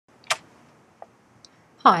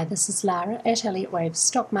Hi, this is Lara at Elliott Waves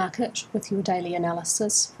Stock Market with your daily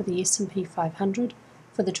analysis for the S&P 500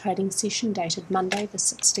 for the trading session dated Monday the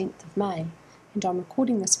 16th of May, and I'm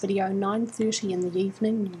recording this video 9:30 in the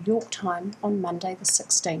evening New York time on Monday the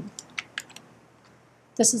 16th.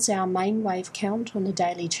 This is our main wave count on the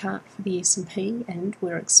daily chart for the S&P, and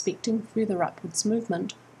we're expecting further upwards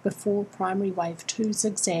movement before primary wave 2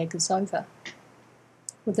 zigzag is over.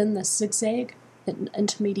 Within this zigzag, an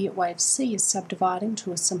intermediate wave C is subdividing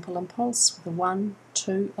to a simple impulse with a 1,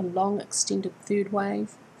 2, a long extended third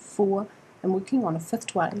wave, 4, and working on a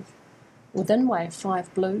fifth wave. Within wave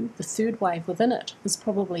 5 blue, the third wave within it is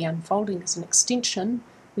probably unfolding as an extension.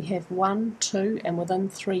 We have 1, 2, and within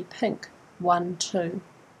 3 pink, 1, 2.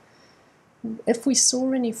 If we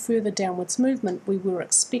saw any further downwards movement, we were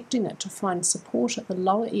expecting it to find support at the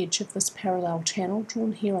lower edge of this parallel channel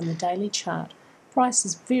drawn here on the daily chart. Price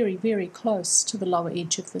is very, very close to the lower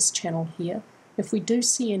edge of this channel here. If we do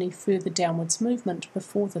see any further downwards movement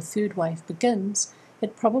before the third wave begins,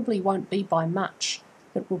 it probably won't be by much.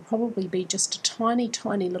 It will probably be just a tiny,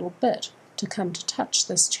 tiny little bit to come to touch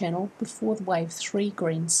this channel before the wave 3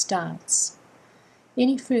 green starts.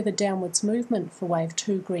 Any further downwards movement for wave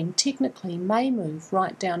 2 green technically may move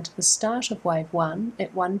right down to the start of wave 1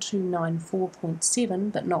 at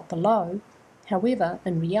 1294.7, but not below. However,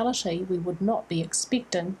 in reality, we would not be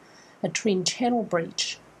expecting a trend channel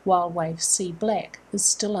breach while wave C black is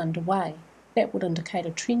still underway. That would indicate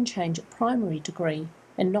a trend change at primary degree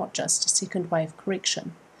and not just a second wave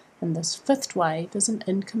correction. And this fifth wave is an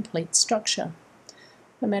incomplete structure.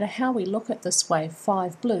 No matter how we look at this wave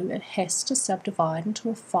 5 blue, it has to subdivide into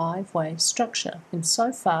a 5-wave structure. And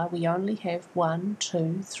so far, we only have 1,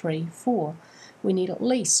 2, 3, 4. We need at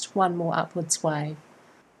least one more upwards wave.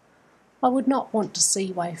 I would not want to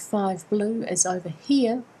see wave 5 blue as over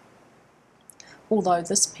here, although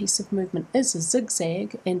this piece of movement is a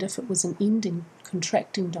zigzag, and if it was an ending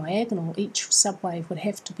contracting diagonal, each subwave would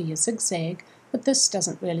have to be a zigzag, but this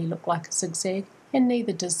doesn't really look like a zigzag, and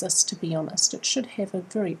neither does this, to be honest. It should have a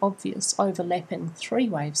very obvious overlapping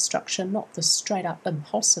 3-wave structure, not the straight up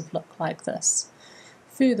impulsive look like this.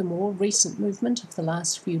 Furthermore, recent movement of the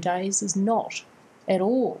last few days is not at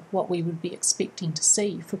all what we would be expecting to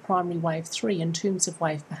see for primary wave 3 in terms of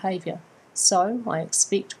wave behaviour. So I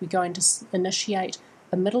expect we're going to initiate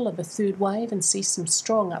a middle of a third wave and see some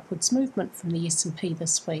strong upwards movement from the S&P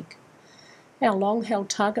this week. Our long held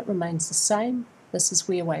target remains the same. This is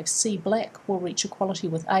where wave C black will reach equality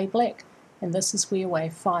with A black, and this is where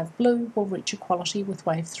wave 5 blue will reach equality with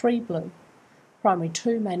wave 3 blue. Primary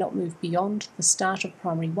 2 may not move beyond the start of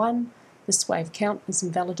primary 1. This wave count is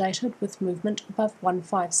invalidated with movement above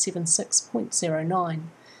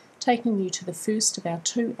 1576.09. Taking you to the first of our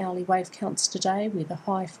 2 hourly wave counts today, where the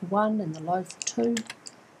high for 1 and the low for 2.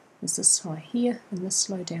 There's this high here and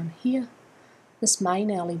this low down here. This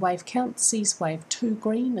main hourly wave count sees wave 2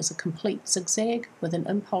 green as a complete zigzag with an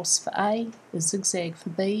impulse for A, a zigzag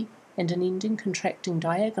for B, and an ending contracting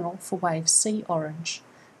diagonal for wave C orange.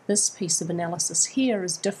 This piece of analysis here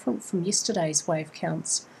is different from yesterday's wave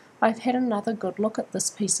counts. I've had another good look at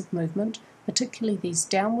this piece of movement, particularly these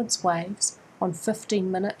downwards waves on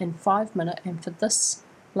 15-minute and 5-minute, and for this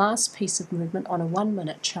last piece of movement on a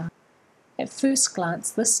 1-minute chart. At first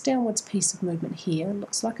glance, this downwards piece of movement here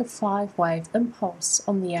looks like a 5-wave impulse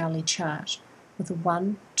on the hourly chart with a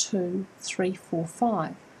 1, 2, 3, 4,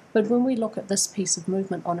 5. But when we look at this piece of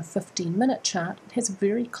movement on a 15-minute chart, it has a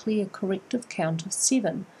very clear corrective count of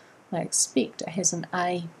 7. I expect it has an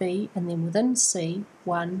A, B, and then within C,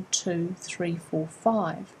 1, 2, 3, 4,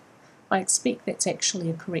 5. I expect that's actually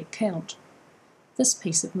a correct count. This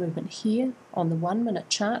piece of movement here on the 1-minute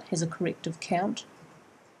chart has a corrective count,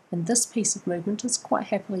 and this piece of movement is quite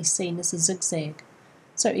happily seen as a zigzag.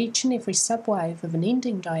 So each and every subwave of an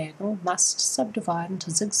ending diagonal must subdivide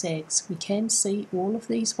into zigzags. We can see all of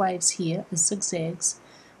these waves here as zigzags.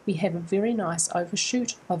 We have a very nice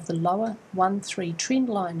overshoot of the lower 1-3 trend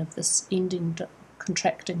line of this ending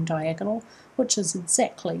contracting diagonal, which is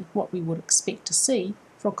exactly what we would expect to see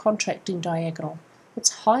for a contracting diagonal.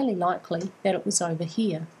 It's highly likely that it was over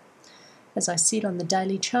here. As I said on the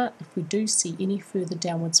daily chart, if we do see any further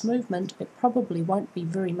downwards movement, it probably won't be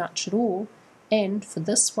very much at all, and for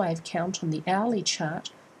this wave count on the hourly chart,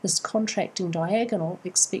 this contracting diagonal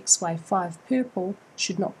expects wave 5 purple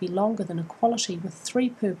should not be longer than equality with 3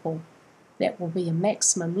 purple. That will be a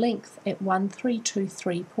maximum length at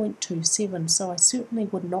 1323.27, so I certainly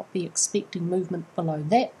would not be expecting movement below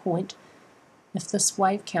that point if this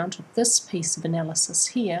wave count of this piece of analysis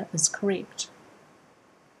here is correct.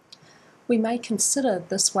 We may consider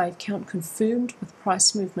this wave count confirmed with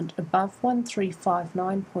price movement above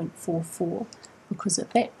 1359.44, because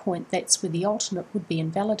at that point that's where the alternate would be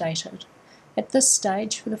invalidated. At this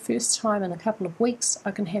stage, for the first time in a couple of weeks,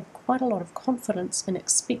 I can have quite a lot of confidence in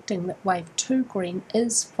expecting that wave 2 green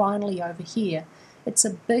is finally over here. It's a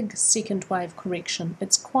big second wave correction.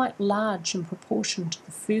 It's quite large in proportion to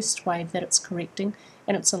the first wave that it's correcting,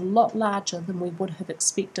 and it's a lot larger than we would have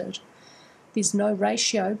expected. There's no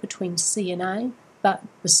ratio between C and A, but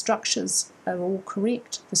the structures are all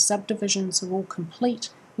correct, the subdivisions are all complete,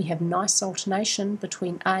 we have nice alternation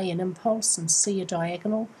between A and impulse and C a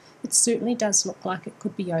diagonal. It certainly does look like it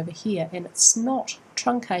could be over here, and it's not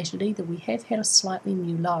truncated either. We have had a slightly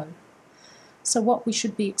new low. So what we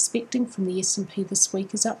should be expecting from the S&P this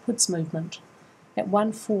week is upwards movement. At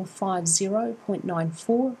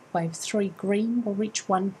 1450.94, wave 3 green will reach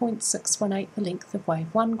 1.618, the length of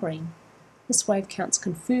wave 1 green. This wave count's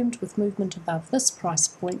confirmed with movement above this price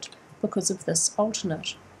point because of this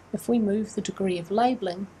alternate. If we move the degree of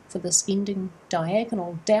labelling for this ending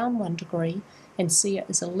diagonal down 1 degree and see it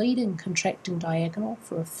as a leading contracting diagonal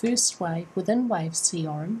for a first wave within wave C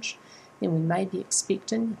orange, then we may be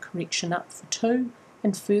expecting a correction up for 2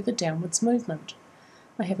 and further downwards movement.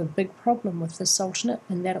 I have a big problem with this alternate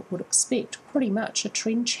in that it would expect pretty much a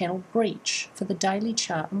trend channel breach for the daily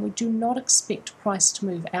chart, and we do not expect price to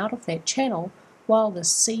move out of that channel while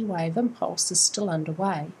this C wave impulse is still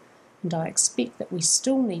underway, and I expect that we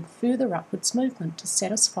still need further upwards movement to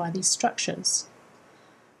satisfy these structures.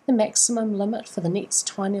 The maximum limit for the next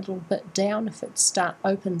tiny little bit down, if it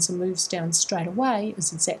opens and moves down straight away,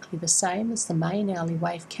 is exactly the same as the main hourly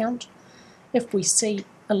wave count. If we see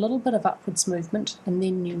a little bit of upwards movement and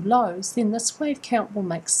then new lows, then this wave count will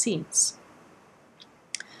make sense.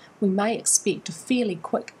 We may expect a fairly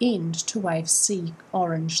quick end to wave C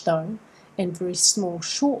orange though, and very small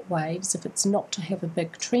short waves if it's not to have a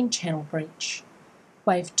big trend channel breach.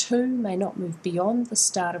 Wave 2 may not move beyond the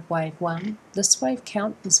start of wave 1. This wave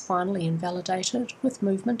count is finally invalidated with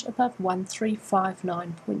movement above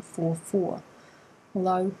 1359.44,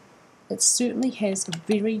 although it certainly has a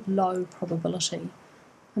very low probability.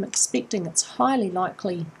 I'm expecting it's highly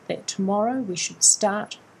likely that tomorrow we should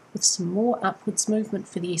start with some more upwards movement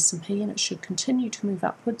for the S&P, and it should continue to move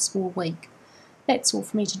upwards all week. That's all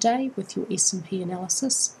for me today with your S&P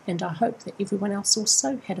analysis, and I hope that everyone else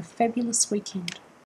also had a fabulous weekend.